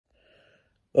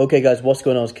Okay guys, what's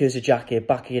going on? It's Cursor Jack here,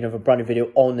 back again with a brand new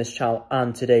video on this channel,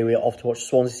 and today we are off to watch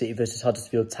Swansea City versus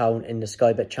Huddersfield Town in the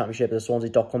Sky Bet Championship at the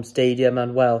Swansea.com Stadium.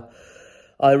 And well,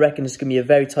 I reckon it's going to be a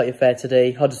very tight affair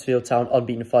today. Huddersfield Town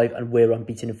unbeaten in 5 and we're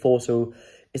unbeaten in 4, so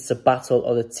it's a battle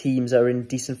of the teams that are in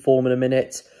decent form in a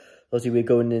minute. Obviously we're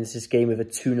going into this game with a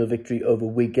 2-0 victory over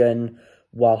Wigan,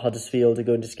 while Huddersfield are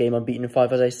going to this game unbeaten in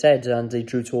 5, as I said, and they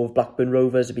drew 2 with Blackburn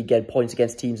Rovers. If we get points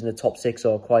against teams in the top 6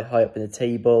 or quite high up in the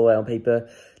table, on paper,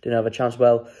 didn't have a chance.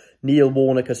 Well, Neil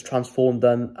Warnock has transformed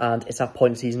them, and it's that point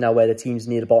in the season now where the teams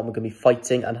near the bottom are going to be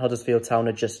fighting, and Huddersfield Town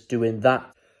are just doing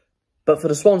that. But for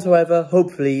the Swans, however,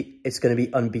 hopefully it's going to be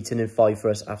unbeaten in 5 for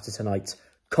us after tonight.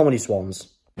 Comedy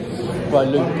Swans. Right,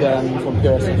 Luke from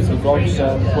Pure FC Vlogs,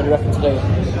 what do you reckon today?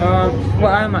 Well,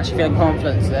 I'm actually feeling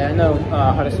confident today. I know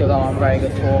Huddersfield are on very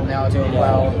good form, they are doing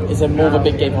well. Is it more of a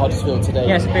big game for Huddersfield today?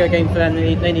 Yes, it's a bigger game for them.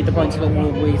 They need the points a bit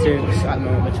more than we do, because at the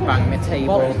moment we're just bang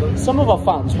mid-table. Well, some of our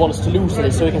fans want us to lose today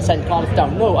so we can send Cardiff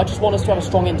down. No, I just want us to have a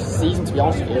strong end to the season, to be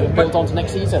honest with you, and build on to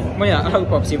next season. Well, yeah, I hope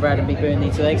obviously Red and beat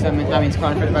Burnley today, because that means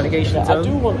Cardiff for relegation. Yeah,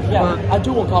 I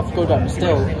do want Cardiff to go down, but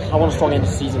still, I want a strong end to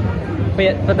the season.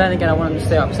 But then again, I want them to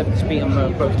stay up, except to beat them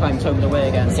both times home and away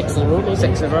again. 6 in a row, maybe?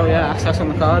 6 in a row, yeah, that's on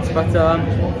the cards. But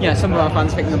yeah, some of our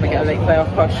fans think they'll get a late playoff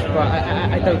push, but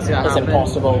I don't see that happening. It's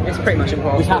impossible. It's pretty much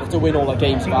impossible. We have to win all our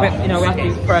games. We have to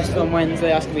be pressed on Wednesday.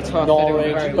 That's going to be tough.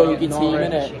 Norwich, bogey team,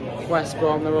 innit? West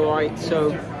Brom, they're alright.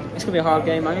 So it's going to be a hard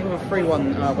game. I'm going to give a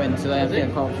 3-1 win today. I'm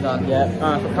feeling confident.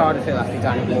 Yeah. For Cardiff, it'll have to be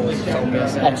Danny Ward. It's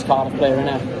obvious. Ex-Cardiff player,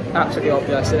 innit? Absolutely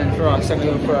obvious. And then for us, I'm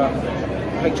going to go for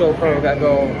I think Joel Pro will get a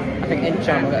goal. I think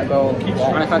Incham will get a goal.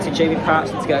 And I fancy Jamie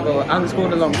Patterson to get a goal. I haven't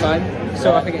scored in a long time,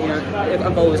 so I think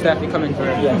a goal is definitely coming for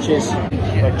him. Yeah, cheers.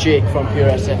 Jake from Pure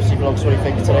FC Vlogs, what do you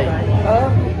think today?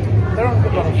 They're on a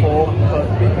good run of form, but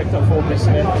we picked up 4 this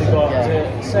year. They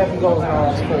got 7 goals in our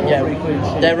last 4.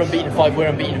 Yeah, they're unbeaten 5, we're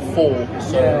unbeaten 4,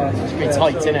 so it's going to be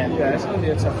tight, isn't it? Yeah, it's going to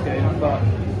be a tough game, but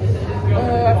I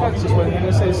fancy us winning. I'm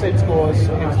going to say the same scores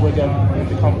against Wigan. With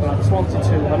the confident. Swansea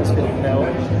 2, Huddersfield 0.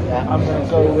 Yeah. I'm going to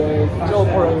go with Joel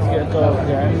Burrow to get a goal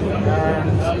again,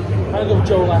 and I'm going to go with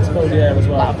Joel Latibodiere as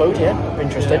well. Latibodiere,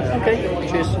 interesting. Okay,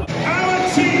 cheers. Our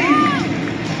team,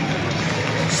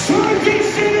 Swansea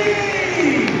City.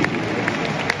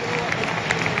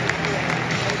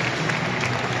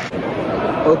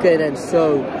 Okay then,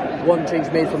 so one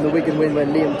change made from the Wigan win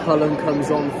when Liam Cullen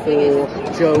comes on for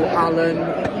Joe Allen,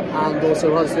 and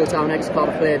also Huddersfield Town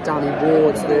ex-Cardiff player Danny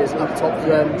Ward is up top for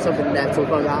them. Something there talk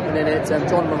about happening in it.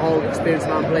 John Mahal, experienced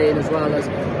man playing, as well as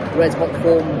red hot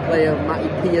form player Matty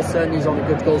Pearson. He's on a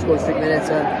good goal scoring streak minute.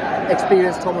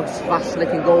 Experienced Thomas Flash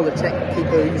in goal, the Czech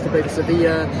keeper who used to play for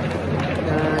Sevilla.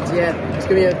 And yeah, it's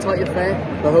going to be a tight affair,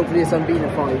 but hopefully it's unbeaten in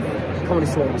 5. Comedy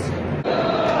Swans.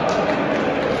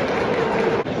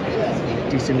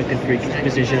 Decent looking free kick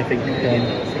position. I think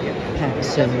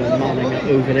Patterson and Manning are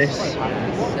over this.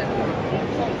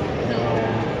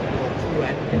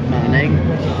 Manning,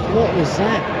 what was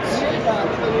that?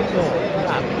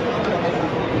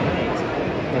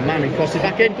 Well, Manning crosses it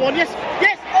back in. Go on, yes,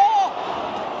 yes!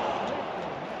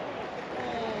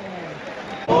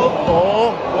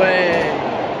 Oh way!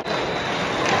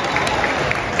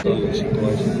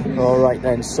 Alright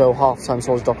then, so half-time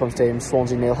Swansea.com Stadium,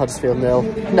 Swansea 0, Huddersfield 0.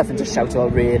 Nothing to shout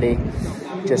about really,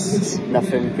 just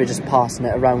nothing, we're just passing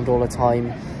it around all the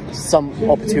time. Some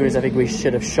opportunities I think we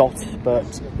should have shot,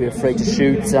 but we were afraid to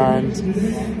shoot, and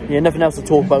yeah, nothing else to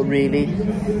talk about really.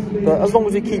 But as long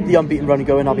as we keep the unbeaten run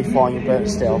going, I'll be fine, but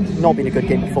still, not been a good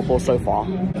game of football so far.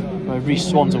 Reece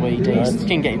Swans away days.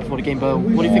 Didn't get it before the game, but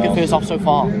what do you think of the first half so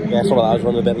far? Yeah, some of that I was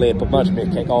running a bit late, but managed to make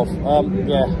a kick off.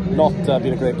 Yeah, not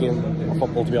been a great game of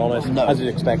football, to be honest. No. As you'd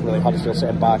expect, really. Huddersfield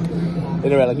sitting back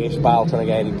in a relegation battle, trying to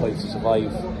get any points to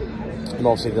survive. And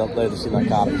obviously they've seen that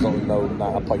Cardiff result and known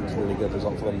that a point is a really good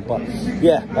result for them. But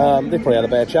yeah, they probably had a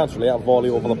better chance really. That volley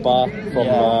over the bar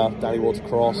from Danny Ward's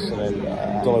cross, and then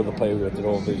don't know the play with it. It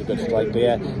was a good strike. But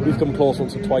yeah, we've come close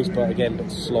once or twice, but again, a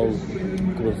bit slow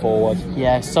going forward.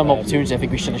 Yeah, some opportunities I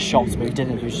think we should have shot, but we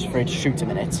didn't. We were just afraid to shoot in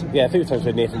it. Yeah, I think the times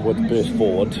when Nathan Wood burst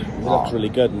forward, it looked really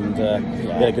good, and he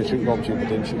had a good shooting opportunity, but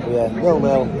didn't shoot. But yeah,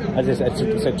 well, I said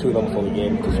 2-0 before the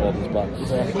game to Swans, but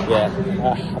yeah,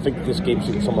 I think this game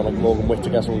suited someone like Morgan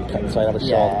Whittaker, someone cut inside, have a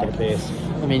shot, a bit of pace.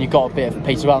 I mean, you've got a bit of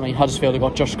pace as well. I mean, Huddersfield have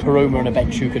got Josh Karoma on a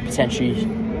bench who could potentially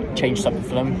change something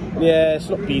for them. Yeah, it's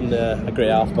not been a great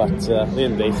half, but at the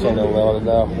end of the day, 0-0, and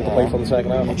we'll play for the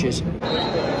second half. Cheers.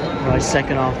 Right,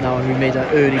 second half now, and we made an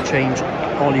early change.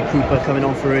 Ollie Cooper coming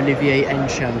on for Olivier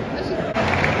Encham.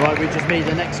 Right, we've just made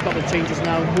the next couple of changes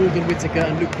now. Morgan Whittaker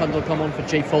and Luke Cundle come on for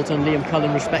Jay Fulton and Liam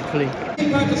Cullen respectfully.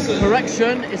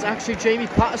 Correction, is actually Jamie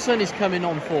Patterson is coming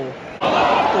on for. Go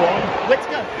on.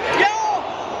 Whitaker. Yo! Oh,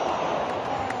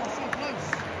 so close.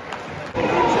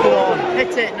 Come on,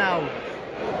 hit it now.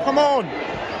 Come on.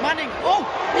 Manning. Oh,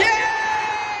 yeah!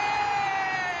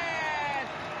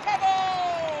 Come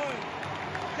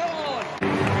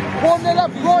on. 1-0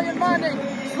 up, Ryan Manning.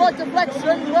 Slight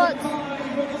deflection, but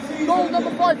goal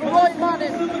number 5 for Ryan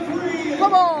Manning.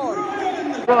 Come on.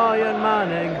 Ryan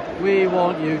Manning, we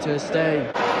want you to stay.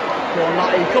 Go on,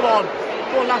 Latty. Come on.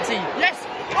 Go on, Latty. Yes.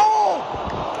 Oh!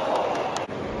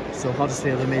 So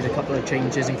Huddersfield have made a couple of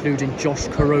changes, including Josh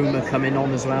Koroma coming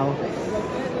on as well.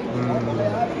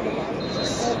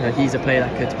 He's a player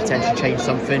that could potentially change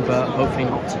something, but hopefully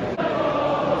not.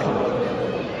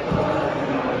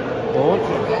 Go on.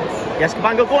 Yes,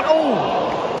 Cabango, go on.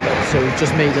 Oh! So we've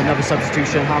just made another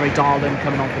substitution. Harry Darlin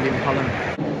coming on for Liam Cullen.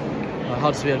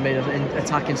 Huddersfield made an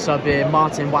attacking sub here.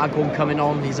 Martin Waghorn coming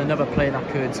on. He's another player that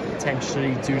could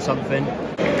potentially do something.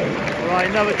 Right,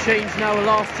 another change now. A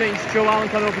last change. Joe Allen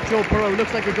coming over Joe Burrow.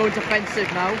 Looks like we're going defensive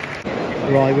now.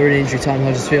 Right, we're in injury time.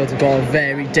 Huddersfield have got a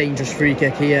very dangerous free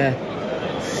kick here.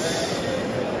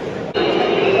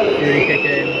 Free kick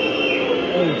in.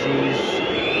 Oh jeez.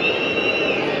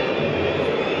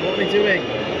 What are we doing?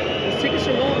 It's taking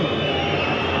so long.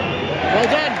 Well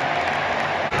done.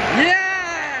 Yeah!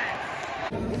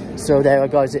 So there,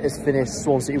 guys, it is finished.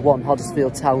 Swansea 1,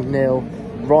 Huddersfield Town 0.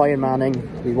 Ryan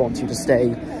Manning, we want you to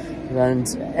stay. And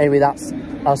anyway, that's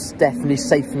us definitely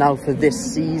safe now for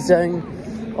this season.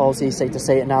 Obviously, it's safe to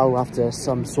say it now after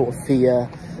some sort of fear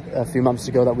a few months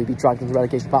ago that we'd be dragged into the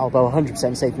relegation battle, but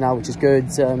 100% safe now, which is good.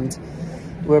 And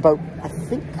we're about, I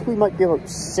think we might be about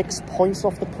 6 points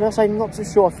off the press. I'm not too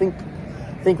sure. I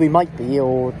think we might be,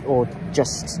 or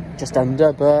just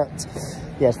under, but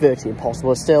yeah, it's virtually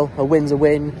impossible. Still, a win's a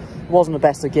win. Wasn't the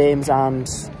best of games, and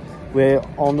we're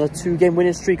on a 2-game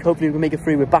winning streak. Hopefully we can make it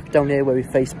through. We're back down here where we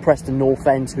face Preston North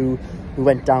End, who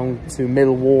went down to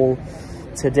Millwall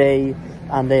today,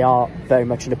 and they are very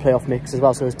much in the playoff mix as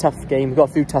well. So it's a tough game. We've got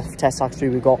a few tough tests actually.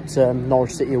 We've got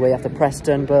Norwich City away after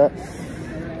Preston, but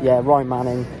yeah, Ryan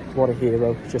Manning, what a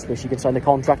hero. Just wish he could sign the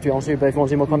contract, to be honest with you. But if you want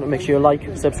to see more content, make sure you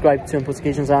like, subscribe, turn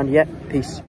notifications, and yeah, peace.